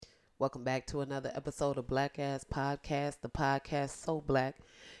Welcome back to another episode of Black Ass Podcast, the podcast so black.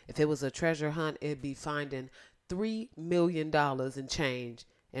 If it was a treasure hunt, it'd be finding $3 million in change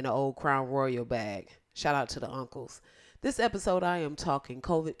in an old Crown Royal bag. Shout out to the uncles. This episode, I am talking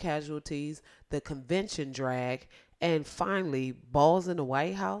COVID casualties, the convention drag, and finally, balls in the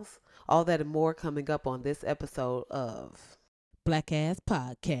White House. All that and more coming up on this episode of Black Ass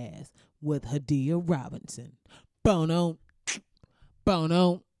Podcast with Hadia Robinson. Bono,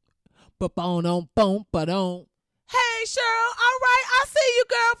 bono, bono, boom, ba-dum. Hey, Cheryl, all right, I see you,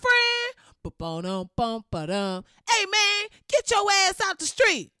 girlfriend. Bono, boom, ba-dum. Hey, man, get your ass out the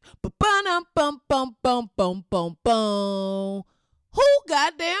street. Ba-bum, bum, bum, bum, bum, bum, bum. Who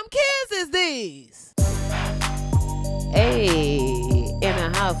goddamn kids is these? Hey, in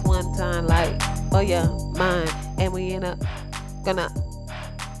a house one time, like, oh yeah, mine, and we in a gonna.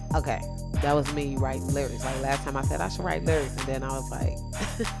 Okay, that was me writing lyrics. Like last time I said I should write lyrics, and then I was like,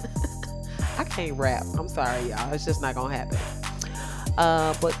 I can't rap. I'm sorry, y'all. It's just not gonna happen.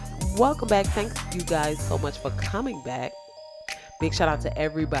 But welcome back. Thank you guys so much for coming back. Big shout out to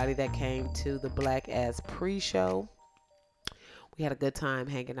everybody that came to the Black Ass pre-show. We had a good time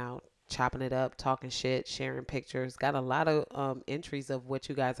hanging out, chopping it up, talking shit, sharing pictures. Got a lot of entries of what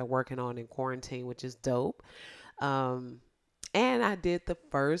you guys are working on in quarantine, which is dope. And I did the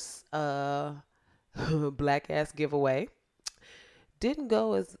first Black Ass giveaway. Didn't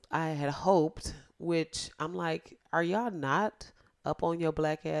go as I had hoped, which I'm like, are y'all not up on your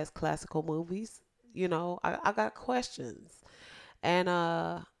Black Ass classical movies? You know, I got questions. And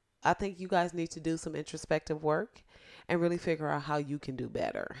I think you guys need to do some introspective work and really figure out how you can do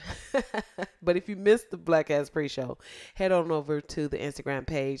better. But if you missed the Black Ass pre-show, head on over to the Instagram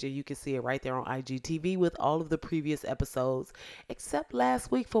page and you can see it right there on IGTV with all of the previous episodes, except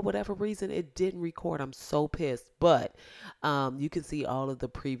last week for whatever reason it didn't record. I'm so pissed. But you can see all of the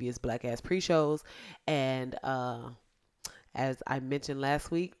previous Black Ass pre-shows. And as I mentioned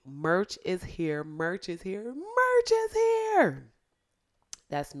last week, merch is here. Merch is here. Merch is here.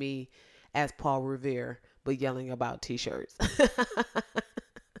 That's me as Paul Revere, but yelling about t-shirts.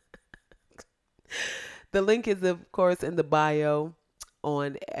 The link is, of course, in the bio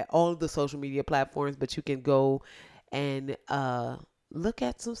on all of the social media platforms, but you can go and look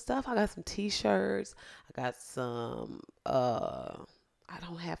at some stuff. I got some t-shirts. I got some, I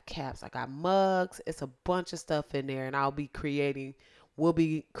don't have caps. I got mugs. It's a bunch of stuff in there, and we'll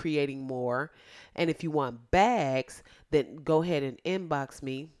be creating more. And if you want bags, then go ahead and inbox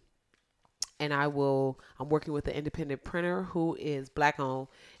me. And I'm working with an independent printer who is black owned,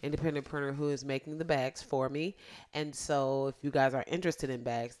 independent printer who is making the bags for me. And so if you guys are interested in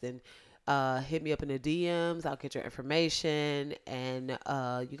bags, then hit me up in the DMs. I'll get your information and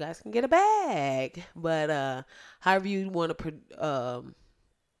you guys can get a bag. But however you want to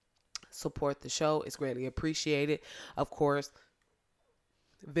support the show, it's greatly appreciated. Of course,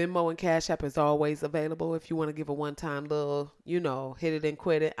 Venmo and Cash App is always available if you want to give a one-time little, hit it and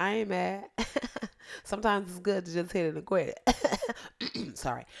quit it. I ain't mad. Sometimes it's good to just hit it and quit it.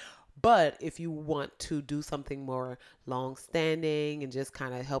 Sorry. But if you want to do something more long-standing and just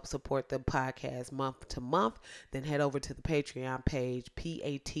kind of help support the podcast month to month, then head over to the Patreon page,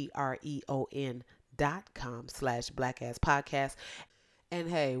 patreon.com/blackass-podcast. And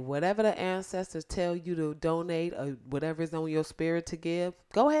hey, whatever the ancestors tell you to donate or whatever's on your spirit to give,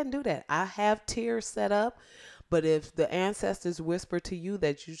 go ahead and do that. I have tiers set up, but if the ancestors whisper to you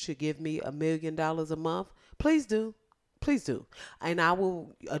that you should give me $1 million a month, please do. Please do. And I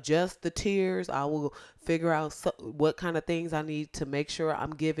will adjust the tiers. I will figure out what kind of things I need to make sure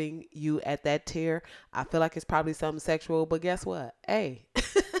I'm giving you at that tier. I feel like it's probably something sexual, but guess what? Hey.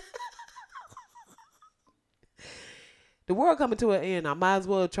 The world coming to an end. I might as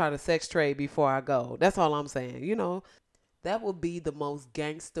well try to sex trade before I go. That's all I'm saying. That would be the most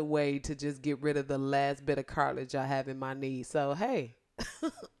gangster way to just get rid of the last bit of cartilage I have in my knee. So, hey,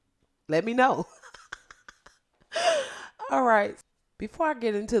 let me know. All right. Before I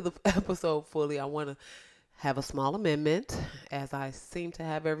get into the episode fully, I want to have a small amendment, as I seem to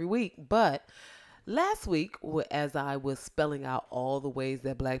have every week. But last week, as I was spelling out all the ways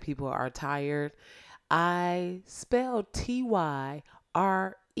that black people are tired, I spelled Tyreed,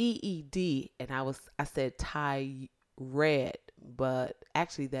 and I said Tyred, but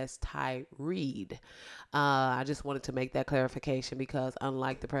actually that's Tyreed. I just wanted to make that clarification because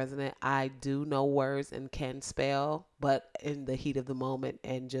unlike the president, I do know words and can spell, but in the heat of the moment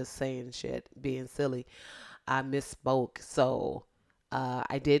and just saying shit, being silly, I misspoke. So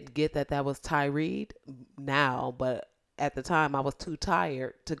I did get that was Tyreed now, but at the time I was too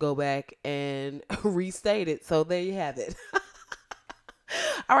tired to go back and restate it. So there you have it.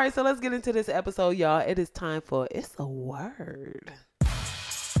 All right, so let's get into this episode, y'all. It is time for It's a Word.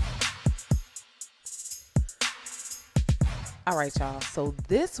 All right, y'all. So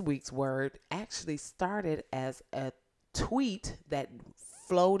this week's word actually started as a tweet that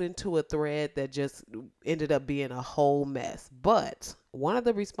flowed into a thread that just ended up being a whole mess. But one of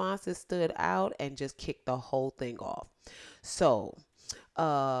the responses stood out and just kicked the whole thing off. So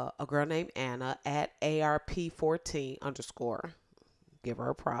a girl named Anna at ARP14 _ give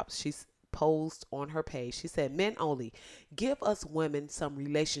her props. She's posed on her page. She said, "Men only, give us women some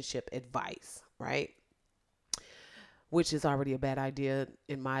relationship advice," right? Which is already a bad idea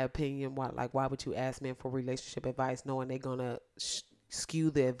in my opinion. Why would you ask men for relationship advice knowing they're gonna skew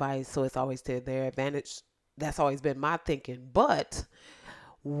the advice so it's always to their advantage? That's always been my thinking. But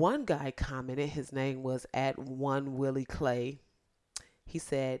one guy commented, his name was at one Willie Clay. He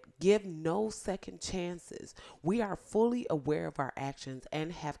said, "Give no second chances. We are fully aware of our actions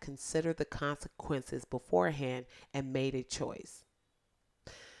and have considered the consequences beforehand and made a choice."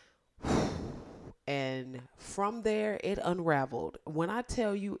 And from there, it unraveled. When I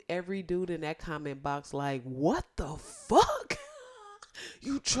tell you, every dude in that comment box, like, what the fuck?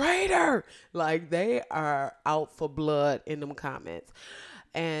 You traitor. Like, they are out for blood in them comments.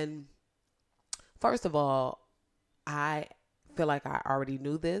 And first of all, I feel like I already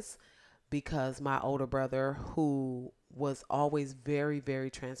knew this because my older brother, who was always very, very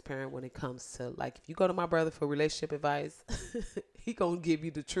transparent when it comes to, like, if you go to my brother for relationship advice, he gonna give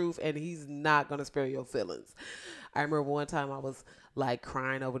you the truth and he's not gonna spare your feelings. I remember one time I was like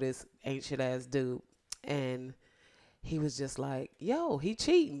crying over this ancient ass dude and he was just like, "Yo, he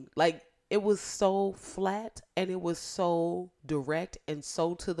cheating." Like, it was so flat and it was so direct and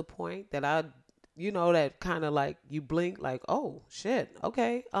so to the point that that kind of like you blink like, "Oh shit,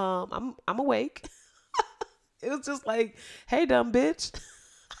 okay, I'm awake." It was just like, "Hey, dumb bitch."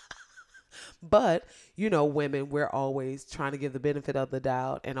 But, women, we're always trying to give the benefit of the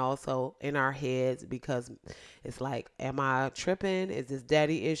doubt and also in our heads because it's like, am I tripping? Is this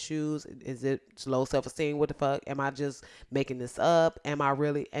daddy issues? Is it low self-esteem? What the fuck? Am I just making this up? Am I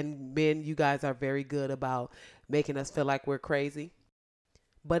really? And men, you guys are very good about making us feel like we're crazy.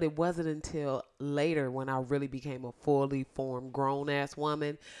 But it wasn't until later when I really became a fully formed grown-ass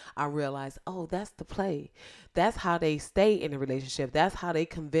woman, I realized, oh, that's the play. That's how they stay in a relationship. That's how they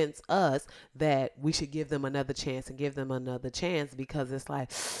convince us that we should give them another chance and give them another chance because it's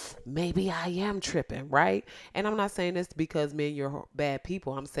like, maybe I am tripping, right? And I'm not saying this because, men, you're bad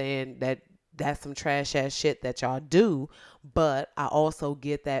people. I'm saying that that's some trash ass shit that y'all do. But I also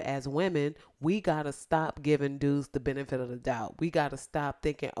get that as women, we got to stop giving dudes the benefit of the doubt. We got to stop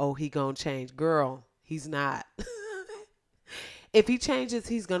thinking, oh, he going to change. Girl, he's not. If he changes,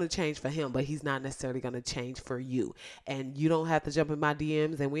 he's going to change for him, but he's not necessarily going to change for you. And you don't have to jump in my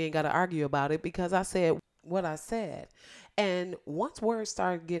DMs and we ain't got to argue about it because I said what I said. And once words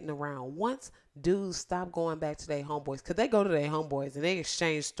started getting around, once dudes stopped going back to their homeboys, because they go to their homeboys and they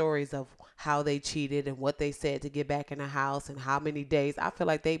exchange stories of how they cheated and what they said to get back in the house and how many days. I feel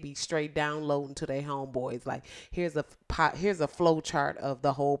like they be straight downloading to their homeboys. Like, here's a flow chart of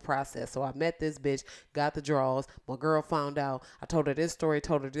the whole process. So I met this bitch, got the draws. My girl found out. I told her this story,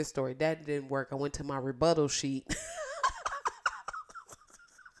 That didn't work. I went to my rebuttal sheet.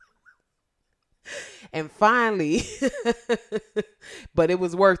 And finally, but it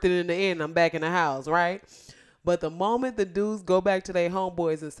was worth it in the end. I'm back in the house, right? But the moment the dudes go back to their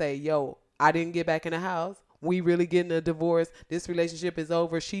homeboys and say, "Yo, I didn't get back in the house. We really getting a divorce. This relationship is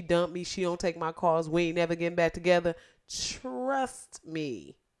over. She dumped me. She don't take my calls. We ain't never getting back together." Trust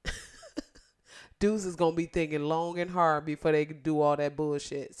me. Dudes is going to be thinking long and hard before they do all that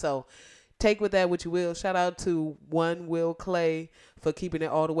bullshit. So take with that what you will. Shout out to one Will Clay for keeping it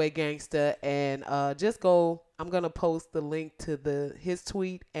all the way gangster. And just go, I'm going to post the link to his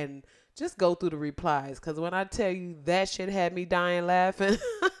tweet and just go through the replies. Because when I tell you that shit had me dying laughing,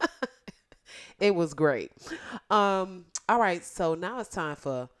 it was great. All right, so now it's time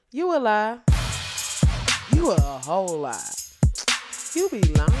for You a Lie. You a whole lie. You be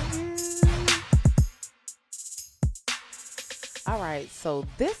lying. All right, so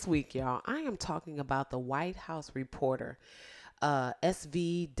this week, y'all, I am talking about the White House reporter,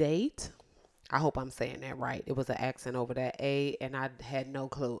 SV Date. I hope I'm saying that right. It was an accent over that A, and I had no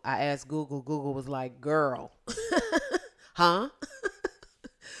clue. I asked Google. Google was like, "Girl." Huh?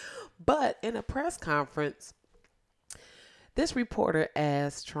 But in a press conference, this reporter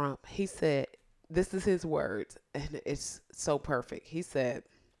asked Trump, he said, this is his words, and it's so perfect. He said,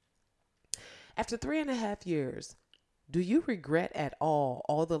 "After 3.5 years, do you regret at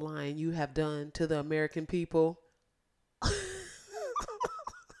all the lying you have done to the American people?"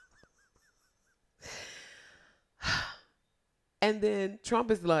 And then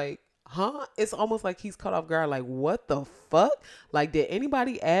Trump is like, huh? It's almost like he's caught off guard. Like, what the fuck? Like, did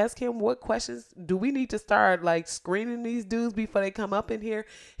anybody ask him what questions? Do we need to start like screening these dudes before they come up in here?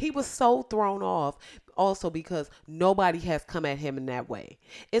 He was so thrown off. Also because nobody has come at him in that way.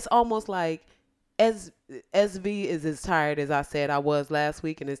 It's almost like as SV is as tired as I said I was last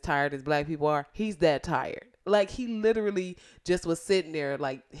week and as tired as black people are. He's that tired. Like, he literally just was sitting there,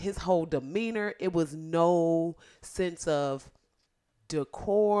 like, his whole demeanor, it was no sense of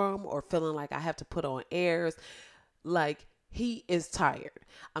decorum or feeling like I have to put on airs. Like, he is tired.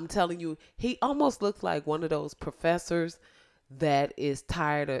 I'm telling you, he almost looks like one of those professors that is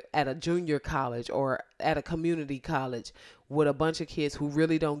tired of, at a junior college or at a community college with a bunch of kids who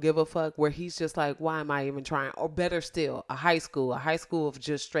really don't give a fuck, where he's just like, why am I even trying? Or better still, a high school of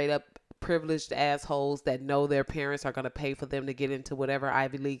just straight up privileged assholes that know their parents are going to pay for them to get into whatever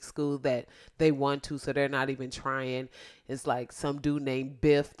Ivy League school that they want to, so they're not even trying. It's like some dude named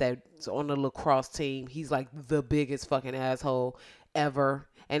Biff that's on the lacrosse team. He's like the biggest fucking asshole ever,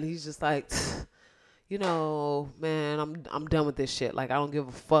 and he's just like, you know, man, I'm done with this shit. Like, I don't give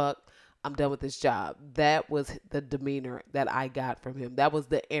a fuck. I'm done with this job. That was the demeanor that I got from him. That was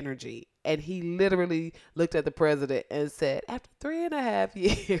the energy. And he literally looked at the president and said, after 3.5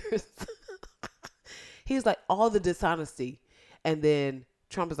 years, he's like, all the dishonesty. And then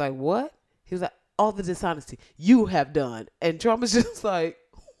Trump is like, what? He was like, all the dishonesty you have done. And Trump is just like,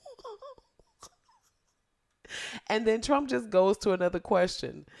 and then Trump just goes to another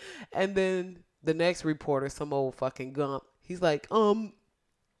question. And then the next reporter, some old fucking gump, he's like,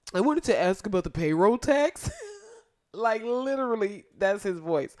 I wanted to ask about the payroll tax. Like, literally, that's his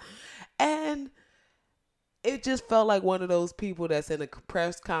voice. And it just felt like one of those people that's in a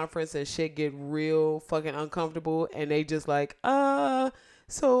press conference and shit get real fucking uncomfortable. And they just like,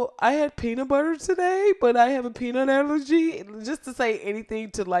 so I had peanut butter today, but I have a peanut allergy. Just to say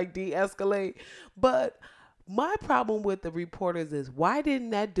anything to like de-escalate. But my problem with the reporters is, why didn't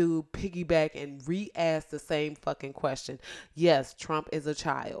that dude piggyback and re-ask the same fucking question? Yes, Trump is a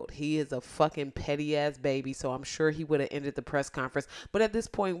child. He is a fucking petty ass baby. So I'm sure he would have ended the press conference. But at this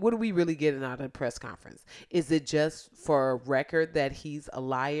point, what are we really getting out of the press conference? Is it just for record that he's a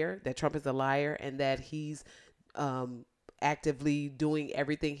liar, that Trump is a liar, and that he's actively doing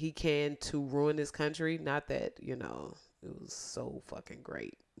everything he can to ruin this country? Not that, you know, it was so fucking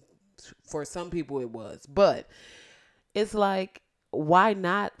great. For some people it was, but it's like, why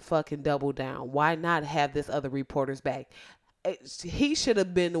not fucking double down? Why not have this other reporter's back? He should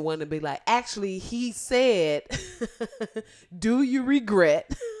have been the one to be like, actually, he said, do you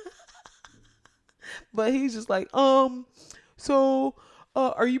regret? But he's just like, so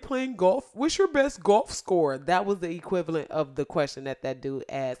are you playing golf? What's your best golf score? That was the equivalent of the question that dude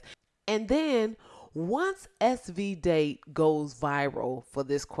asked. And then once SV Date goes viral for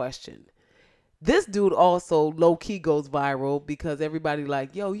this question, this dude also low-key goes viral because everybody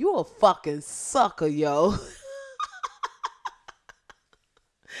like, yo, you a fucking sucker, yo.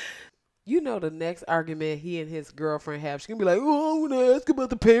 You know, the next argument he and his girlfriend have, she's gonna be like, oh, I want to ask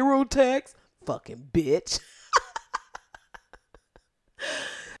about the payroll tax. Fucking bitch.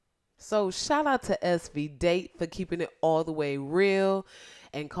 So shout out to SV Date for keeping it all the way real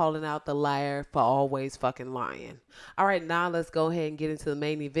and calling out the liar for always fucking lying. All right, now let's go ahead and get into the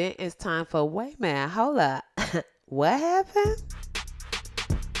main event. It's time for, wait, man, hold up. What happened?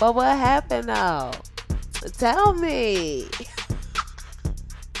 But what happened though? Tell me.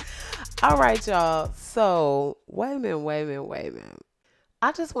 All right, y'all. So, wait a minute.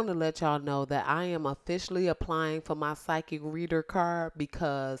 I just want to let y'all know that I am officially applying for my psychic reader card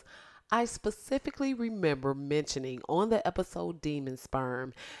because I specifically remember mentioning on the episode Demon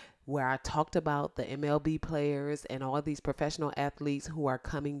Sperm, where I talked about the MLB players and all these professional athletes who are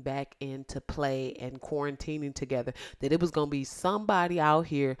coming back into play and quarantining together, that it was going to be somebody out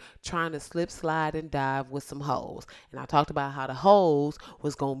here trying to slip, slide, and dive with some hoes. And I talked about how the hoes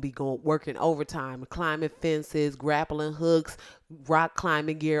was going to be working overtime, climbing fences, grappling hooks, rock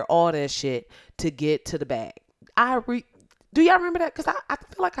climbing gear, all that shit to get to the bag. Do y'all remember that? Because I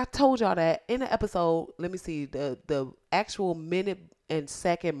feel like I told y'all that in the episode. Let me see the actual minute and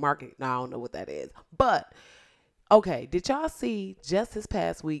second market. Now, I don't know what that is. But, okay, did y'all see just this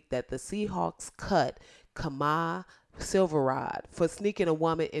past week that the Seahawks cut Kama Silverrod for sneaking a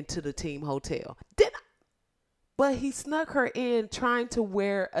woman into the team hotel? But he snuck her in trying to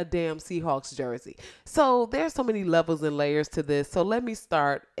wear a damn Seahawks jersey. So there's so many levels and layers to this. So let me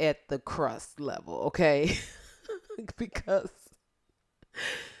start at the crust level, okay? Because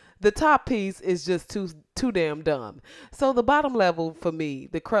the top piece is just too damn dumb. So the bottom level for me,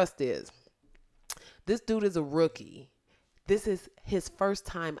 the crust is, this dude is a rookie. This is his first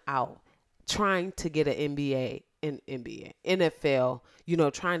time out trying to get an NFL,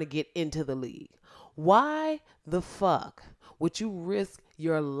 trying to get into the league. Why the fuck would you risk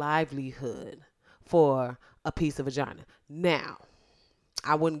your livelihood for a piece of vagina? Now,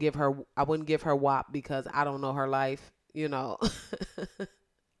 I wouldn't give her WAP because I don't know her life, I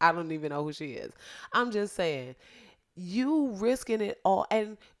don't even know who she is. I'm just saying, you risking it all.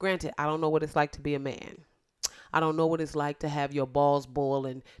 And granted, I don't know what it's like to be a man. I don't know what it's like to have your balls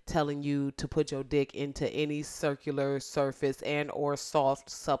boiling, telling you to put your dick into any circular surface and or soft,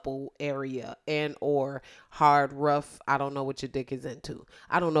 supple area and or hard, rough. I don't know what your dick is into.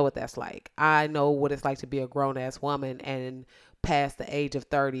 I don't know what that's like. I know what it's like to be a grown-ass woman and past the age of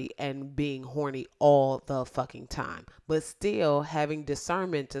 30 and being horny all the fucking time, but still having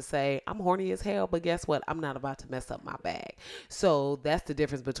discernment to say, I'm horny as hell, but guess what? I'm not about to mess up my bag. So that's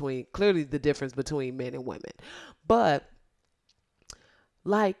clearly the difference between men and women. But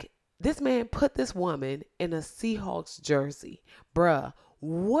like, this man put this woman in a Seahawks jersey. Bruh,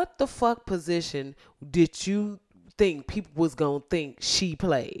 what the fuck position did you think people was gonna think she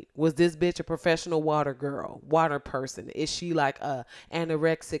played? Was this bitch a professional water person? Is she like a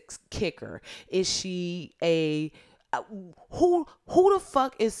anorexic kicker? Is she a who the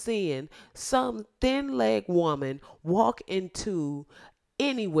fuck is seeing some thin leg woman walk into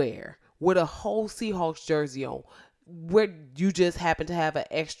anywhere with a whole Seahawks jersey on, where you just happen to have an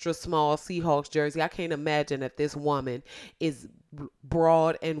extra small Seahawks jersey? I can't imagine that this woman is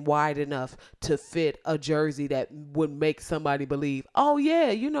broad and wide enough to fit a jersey that would make somebody believe, oh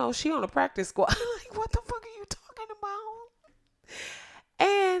yeah, she on a practice squad. Like, what the fuck are you talking about?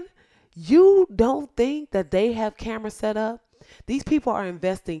 And you don't think that they have cameras set up? These people are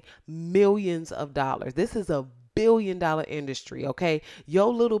investing millions of dollars. This is a billion-dollar industry, okay?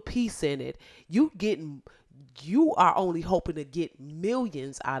 Your little piece in it, you are only hoping to get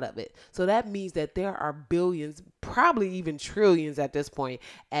millions out of it. So that means that there are billions, probably even trillions at this point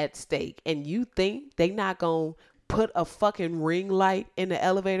at stake. And you think they not going to put a fucking ring light in the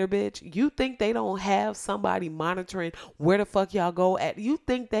elevator, bitch? You think they don't have somebody monitoring where the fuck y'all go at? You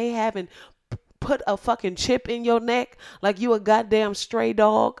think they haven't put a fucking chip in your neck like you a goddamn stray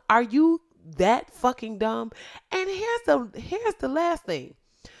dog? Are you that fucking dumb? And here's the last thing.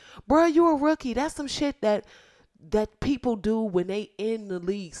 Bro, you a rookie. That's some shit that people do when they in the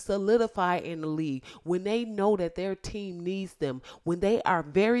league, solidify in the league, when they know that their team needs them, when they are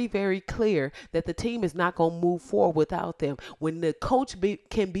very, very clear that the team is not going to move forward without them, when the coach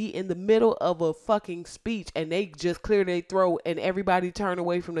can be in the middle of a fucking speech and they just clear their throat and everybody turn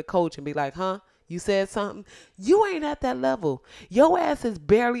away from the coach and be like, huh? You said something? You ain't at that level. Your ass is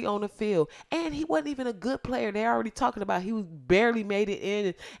barely on the field. And he wasn't even a good player. They're already talking about he was barely made it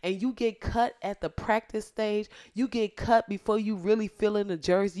in. And you get cut at the practice stage. You get cut before you really fill in the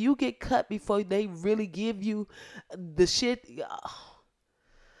jersey. You get cut before they really give you the shit.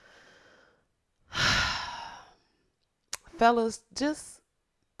 Fellas, just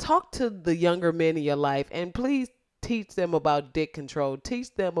talk to the younger men in your life and please teach them about dick control.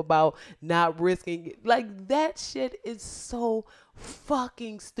 Teach them about not risking it. Like, that shit is so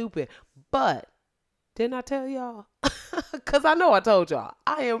fucking stupid. But didn't I tell y'all? Because I know I told y'all.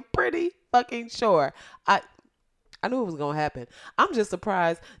 I am pretty fucking sure. I knew it was going to happen. I'm just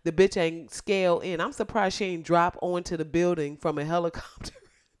surprised the bitch ain't scale in. I'm surprised she ain't drop onto the building from a helicopter.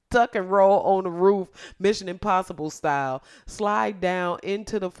 Tuck and roll on the roof, Mission Impossible style. Slide down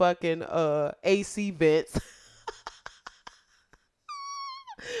into the fucking AC vents.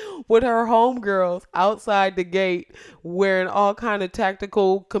 With her homegirls outside the gate wearing all kind of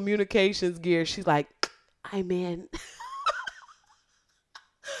tactical communications gear. She's like, I'm in.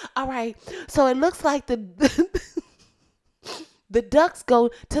 All right. So it looks like the ducks go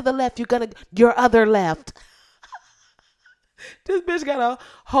to the left. Your other left. This bitch got a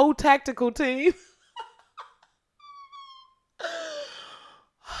whole tactical team.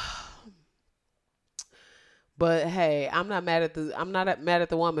 But hey, I'm not mad at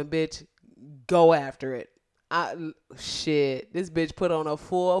the woman, bitch. Go after it. Shit, this bitch put on a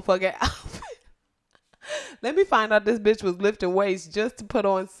full fucking outfit. Let me find out this bitch was lifting weights just to put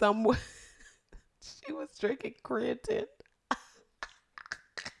on some. She was drinking creatine.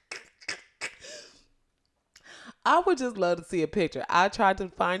 I would just love to see a picture. I tried to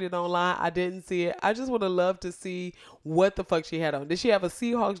find it online. I didn't see it. I just would have loved to see what the fuck she had on. Did she have a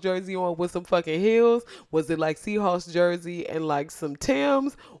Seahawks jersey on with some fucking heels? Was it like Seahawks jersey and like some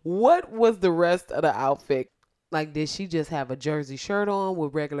Timbs? What was the rest of the outfit? Like, did she just have a jersey shirt on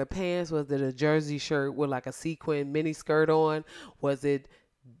with regular pants? Was it a jersey shirt with like a sequin mini skirt on? Was it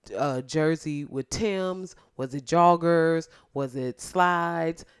jersey with Timbs? Was it joggers? Was it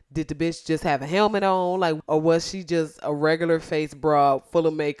slides? Did the bitch just have a helmet on? Like, or was she just a regular face bra full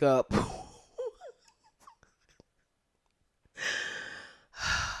of makeup?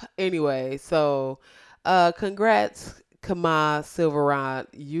 Anyway, so congrats, Kama Silverant.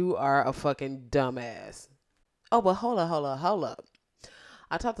 You are a fucking dumbass. Oh, but hold up.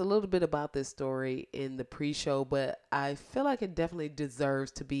 I talked a little bit about this story in the pre-show, but I feel like it definitely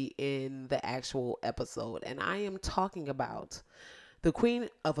deserves to be in the actual episode. And I am talking about the Queen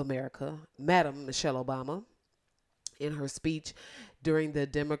of America, Madam Michelle Obama, in her speech during the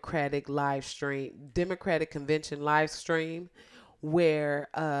Democratic Convention live stream, where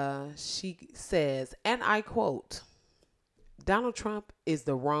she says, and I quote, Donald Trump is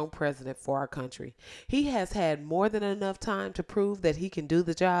the wrong president for our country. He has had more than enough time to prove that he can do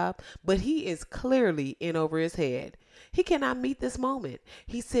the job, but he is clearly in over his head. He cannot meet this moment.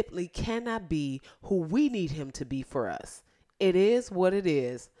 He simply cannot be who we need him to be for us. It is what it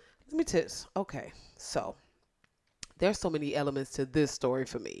is. Let me tell you. Okay, so there's so many elements to this story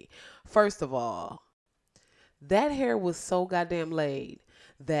for me. First of all, that hair was so goddamn laid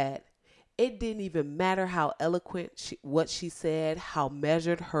that it didn't even matter how eloquent what she said, how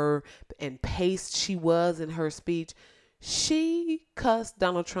measured her and paced she was in her speech. She cussed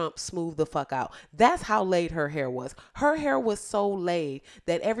Donald Trump smooth the fuck out. That's how laid her hair was. Her hair was so laid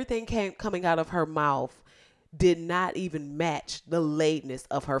that everything coming out of her mouth did not even match the lateness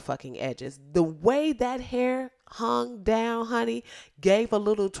of her fucking edges. The way that hair hung down, honey, gave a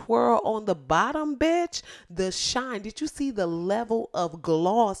little twirl on the bottom, bitch. The shine. Did you see the level of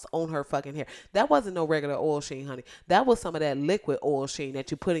gloss on her fucking hair? That wasn't no regular oil sheen, honey. That was some of that liquid oil sheen that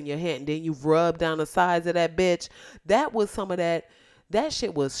you put in your hand and then you rub down the sides of that bitch. That was some of that. That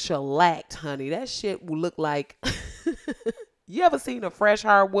shit was shellacked, honey. That shit would look like... You ever seen a fresh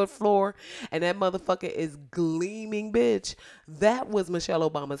hardwood floor and that motherfucker is gleaming, bitch? That was Michelle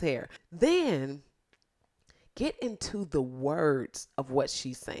Obama's hair. Then get into the words of what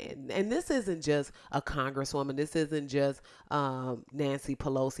she's saying. And this isn't just a congresswoman. This isn't just Nancy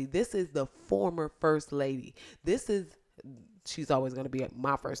Pelosi. This is the former first lady. She's always going to be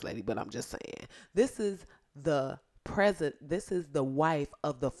my first lady, but I'm just saying. This is the wife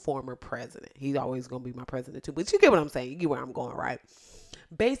of the former president. He's always going to be my president too. But you get what I'm saying. You get where I'm going, right?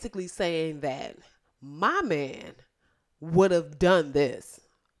 Basically saying that my man would have done this,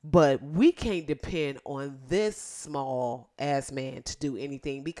 but we can't depend on this small ass man to do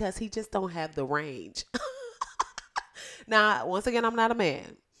anything because he just don't have the range. Now, once again, I'm not a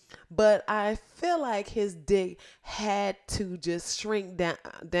man, but I feel like his dick had to just shrink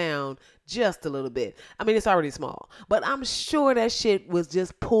down just a little bit. I mean, it's already small, but I'm sure that shit was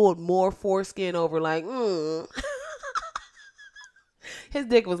just pulled more foreskin over like, His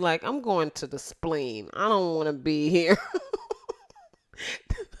dick was like, I'm going to the spleen. I don't want to be here.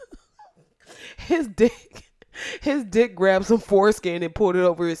 His dick grabbed some foreskin and pulled it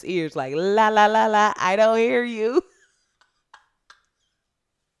over his ears like, la, la, la, la, I don't hear you.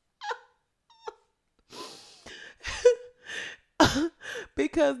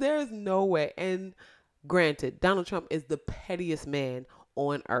 Because there is no way. And granted, Donald Trump is the pettiest man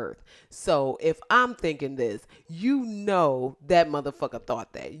on earth. So if I'm thinking this, you know that motherfucker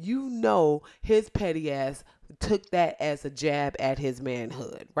thought that. You know his petty ass took that as a jab at his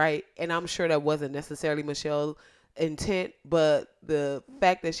manhood, right? And I'm sure that wasn't necessarily Michelle's intent, but the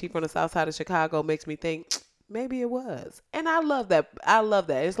fact that she's from the south side of Chicago makes me think maybe it was. And I love that.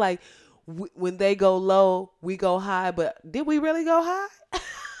 It's like when they go low, we go high, but did we really go high?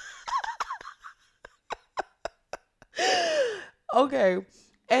 Okay.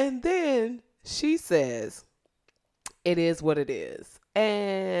 And then she says, it is what it is.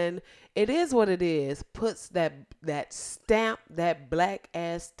 And it is what it is puts that stamp, that black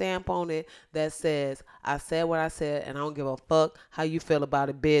ass stamp on it that says, I said what I said and I don't give a fuck how you feel about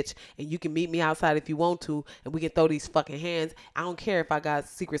it, bitch. And you can meet me outside if you want to and we can throw these fucking hands. I don't care if I got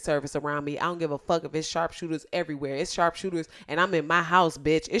Secret Service around me. I don't give a fuck if it's sharpshooters everywhere. It's sharpshooters and I'm in my house,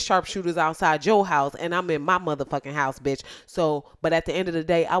 bitch. It's sharpshooters outside your house and I'm in my motherfucking house, bitch. So, but at the end of the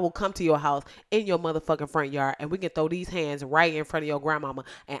day, I will come to your house in your motherfucking front yard and we can throw these hands right in front of your grandmama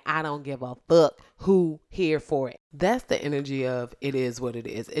and I don't give a fuck who here for it. That's the energy of it is what it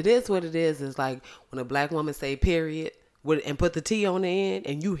is. It is what it is like when a black woman say period and put the T on the end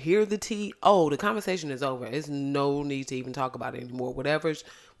and you hear the T, oh, the conversation is over. There's no need to even talk about it anymore.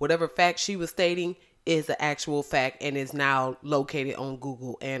 Whatever fact she was stating is an actual fact and is now located on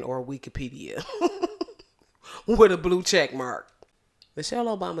Google and or Wikipedia with a blue check mark. Michelle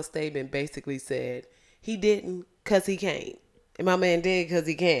Obama's statement basically said he didn't because he can't. And my man did because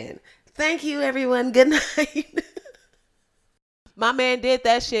he can. Thank you, everyone. Good night. My man did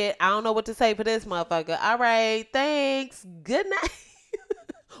that shit. I don't know what to say for this motherfucker. All right. Thanks. Good night.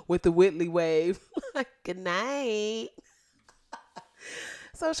 With the Whitley wave. Good night.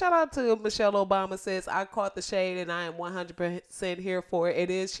 So shout out to Michelle Obama says, I caught the shade and I am 100% here for it. It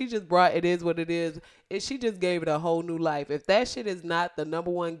is. She just brought it is what it is. She just gave it a whole new life. If that shit is not the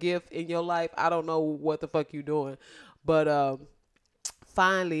number one gift in your life, I don't know what the fuck you doing. But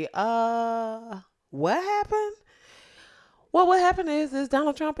finally, what happened? Well, what happened is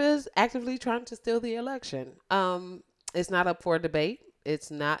Donald Trump is actively trying to steal the election. It's not up for a debate. It's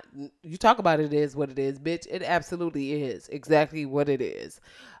not. You talk about it is what it is, bitch. It absolutely is exactly what it is.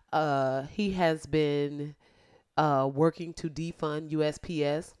 He has been working to defund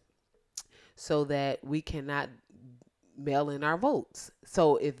USPS so that we cannot mail in our votes.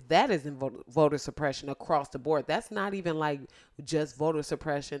 So if that isn't voter suppression across the board, that's not even like just voter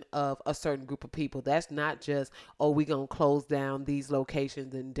suppression of a certain group of people. That's not just, oh, we gonna close down these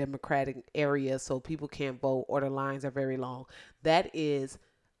locations in Democratic areas so people can't vote or the lines are very long. That is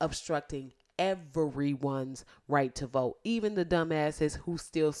obstructing everyone's right to vote, even the dumbasses who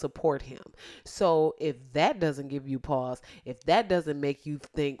still support him. So if that doesn't give you pause, if that doesn't make you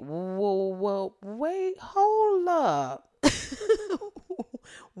think, well, wait, hold up.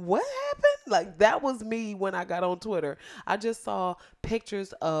 What happened? Like, that was me when I got on Twitter. I just saw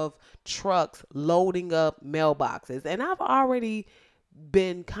pictures of trucks loading up mailboxes, and I've already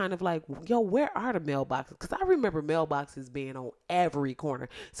been kind of like, yo, where are the mailboxes? Because I remember mailboxes being on every corner.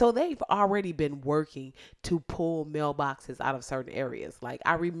 So they've already been working to pull mailboxes out of certain areas. Like,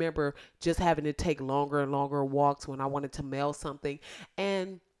 I remember just having to take longer and longer walks when I wanted to mail something.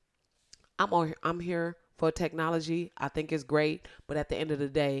 And I'm here for technology. I think it's great. But at the end of the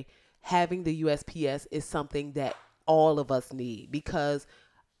day, having the USPS is something that all of us need, because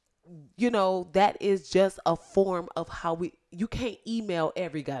that is just a form of how you can't email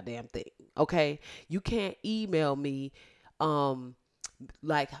every goddamn thing. Okay. You can't email me,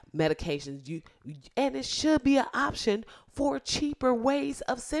 like medications. And it should be an option for cheaper ways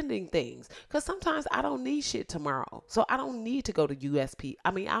of sending things. Cause sometimes I don't need shit tomorrow. So I don't need to go to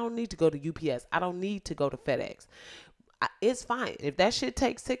I don't need to go to UPS. I don't need to go to FedEx. It's fine. If that shit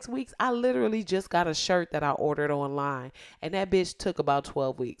takes 6 weeks, I literally just got a shirt that I ordered online, and that bitch took about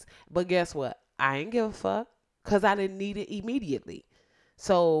 12 weeks. But guess what? I ain't give a fuck, because I didn't need it immediately.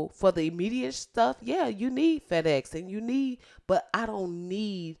 So for the immediate stuff, yeah, you need FedEx but I don't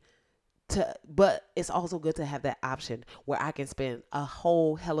need but it's also good to have that option where I can spend a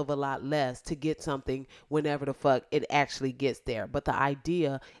whole hell of a lot less to get something whenever the fuck it actually gets there. But the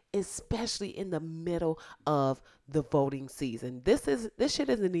idea, especially in the middle of the voting season, this shit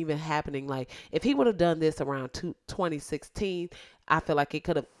isn't even happening. Like, if he would have done this around 2016, I feel like it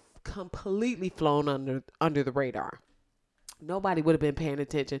could have completely flown under the radar. Nobody would have been paying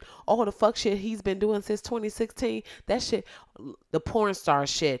attention. All the fuck shit he's been doing since 2016. That shit, the porn star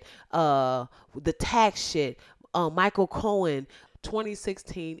shit, the tax shit, Michael Cohen,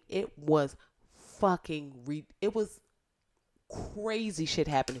 2016. It was it was crazy shit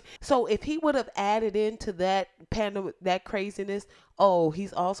happening. So if he would have added into that that craziness, oh,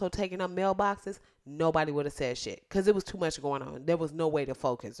 he's also taking up mailboxes, nobody would have said shit, because it was too much going on. There was no way to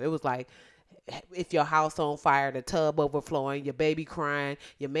focus. It was like, if your house on fire, the tub overflowing, your baby crying,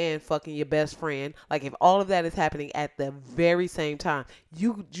 your man fucking your best friend, like, if all of that is happening at the very same time,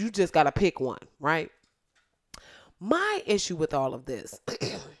 you just gotta pick one, right? My issue with all of this,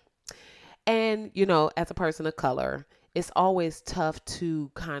 and as a person of color, it's always tough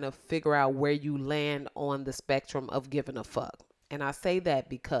to kind of figure out where you land on the spectrum of giving a fuck. And I say that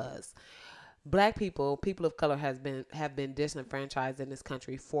because Black people of color have been disenfranchised in this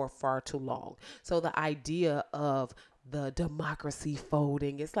country for far too long. So the idea of the democracy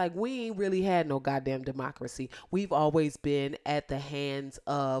folding, it's like, we ain't really had no goddamn democracy. We've always been at the hands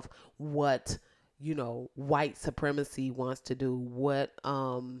of what, white supremacy wants to do, what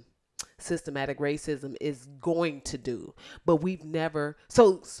systematic racism is going to do. But we've never,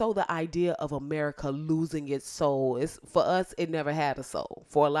 so the idea of America losing its soul is, for us, it never had a soul.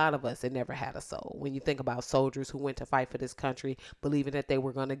 For a lot of us, it never had a soul. When you think about soldiers who went to fight for this country, believing that they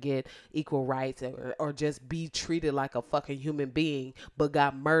were going to get equal rights, or just be treated like a fucking human being, but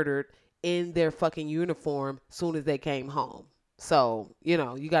got murdered in their fucking uniform soon as they came home. So, you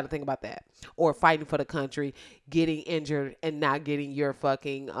got to think about that. Or fighting for the country, getting injured and not getting your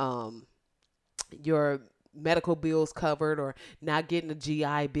fucking, your medical bills covered, or not getting a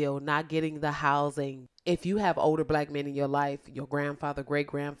GI Bill, not getting the housing, if you have older black men in your life, your grandfather, great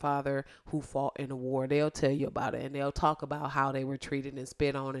grandfather who fought in the war, they'll tell you about it, and they'll talk about how they were treated and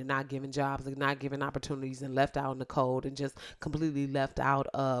spit on and not given jobs and not given opportunities and left out in the cold and just completely left out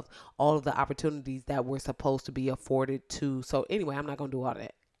of all of the opportunities that were supposed to be afforded to. So anyway, I'm not going to do all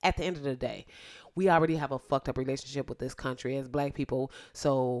that. At the end of the day, we already have a fucked up relationship with this country as black people.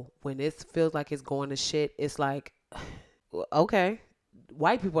 So when it feels like it's going to shit, it's like, okay.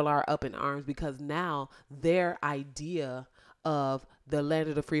 White people are up in arms because now their idea of the land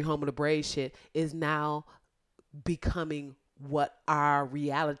of the free, home of the brave shit is now becoming what our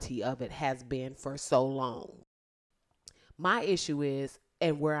reality of it has been for so long. My issue is,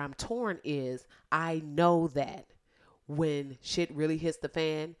 and where I'm torn is, I know that when shit really hits the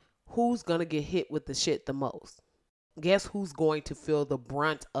fan, who's going to get hit with the shit the most? Guess who's going to feel the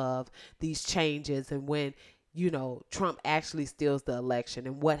brunt of these changes, and when Trump actually steals the election,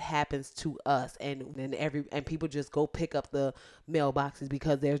 and what happens to us, and people just go pick up the mailboxes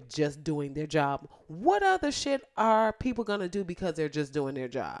because they're just doing their job. What other shit are people gonna do because they're just doing their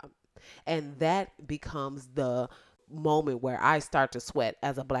job? And that becomes the moment where I start to sweat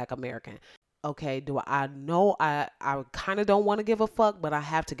as a black American. Okay, do I know I kind of don't want to give a fuck, but I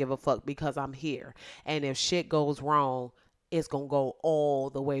have to give a fuck because I'm here. And if shit goes wrong, it's going to go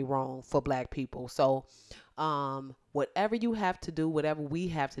all the way wrong for black people. So whatever you have to do, whatever we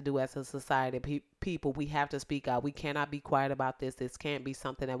have to do as a society, people, we have to speak out. We cannot be quiet about this. This can't be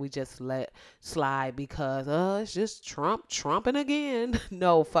something that we just let slide because it's just trumping again.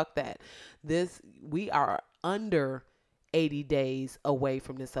 No, fuck that. We are under 80 days away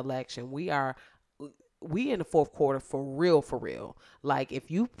from this election. We in the fourth quarter for real. Like,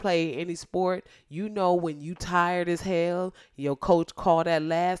 if you play any sport, when you tired as hell, your coach called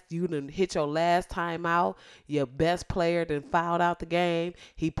you done hit your last time out, your best player done fouled out the game,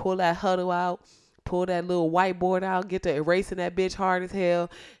 he pull that huddle out, pull that little whiteboard out, get to erasing that bitch hard as hell,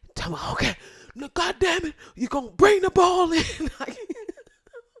 tell me, okay, look, God damn it, you gonna bring the ball in.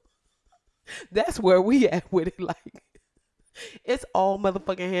 That's where we at with it. Like, it's all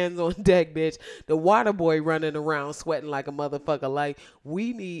motherfucking hands on deck, bitch. The water boy running around sweating like a motherfucker. Like,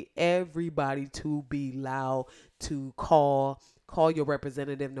 we need everybody to be loud, to call your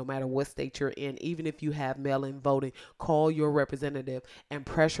representative, no matter what state you're in. Even if you have mail-in voting, call your representative and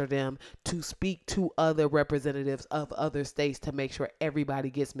pressure them to speak to other representatives of other states to make sure everybody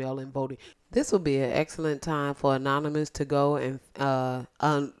gets mail-in voting. This will be an excellent time for Anonymous to go and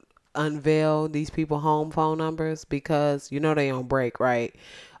unveil these people home phone numbers, because they on break, right?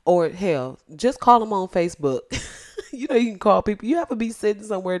 Or hell, just call them on Facebook. You can call people. You ever be sitting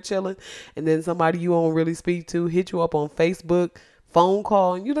somewhere chilling and then somebody you don't really speak to hit you up on Facebook phone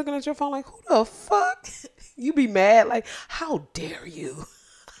call, and you looking at your phone like, who the fuck? You be mad like, how dare you?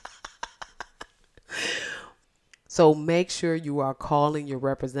 So make sure you are calling your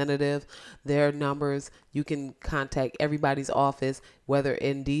representative. Their numbers, you can contact everybody's office, whether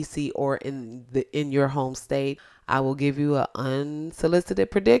in DC or in your home state. I will give you an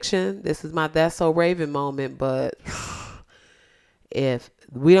unsolicited prediction. This is my That's So Raven moment, but if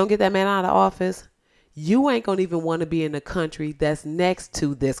we don't get that man out of office, you ain't gonna even want to be in the country that's next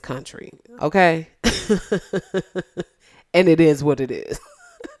to this country, okay? And it is what it is.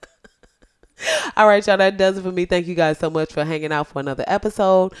 All right, y'all, that does it for me. Thank you guys so much for hanging out for another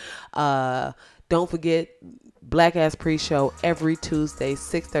episode. Don't forget, Black Ass Pre-Show every Tuesday,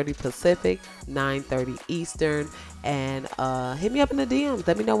 6:30 Pacific, 9:30 Eastern. And hit me up in the DMs.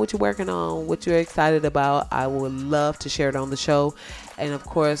 Let me know what you're working on, what you're excited about. I would love to share it on the show. And, of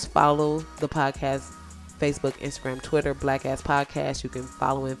course, follow the podcast, Facebook, Instagram, Twitter, Black Ass Podcast. You can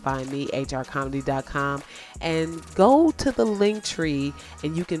follow and find me, hrcomedy.com. And go to the link tree,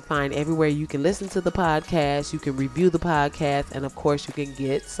 and you can find everywhere you can listen to the podcast. You can review the podcast. And, of course, you can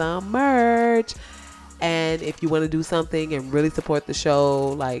get some merch. And if you want to do something and really support the show,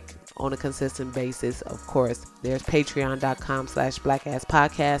 like on a consistent basis, of course, there's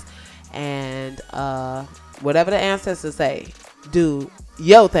patreon.com/blackass-podcast. And whatever the ancestors say, do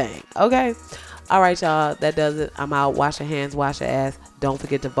your thing, okay? All right, y'all, that does it. I'm out. Wash your hands, wash your ass. Don't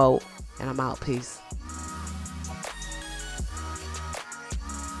forget to vote. And I'm out. Peace.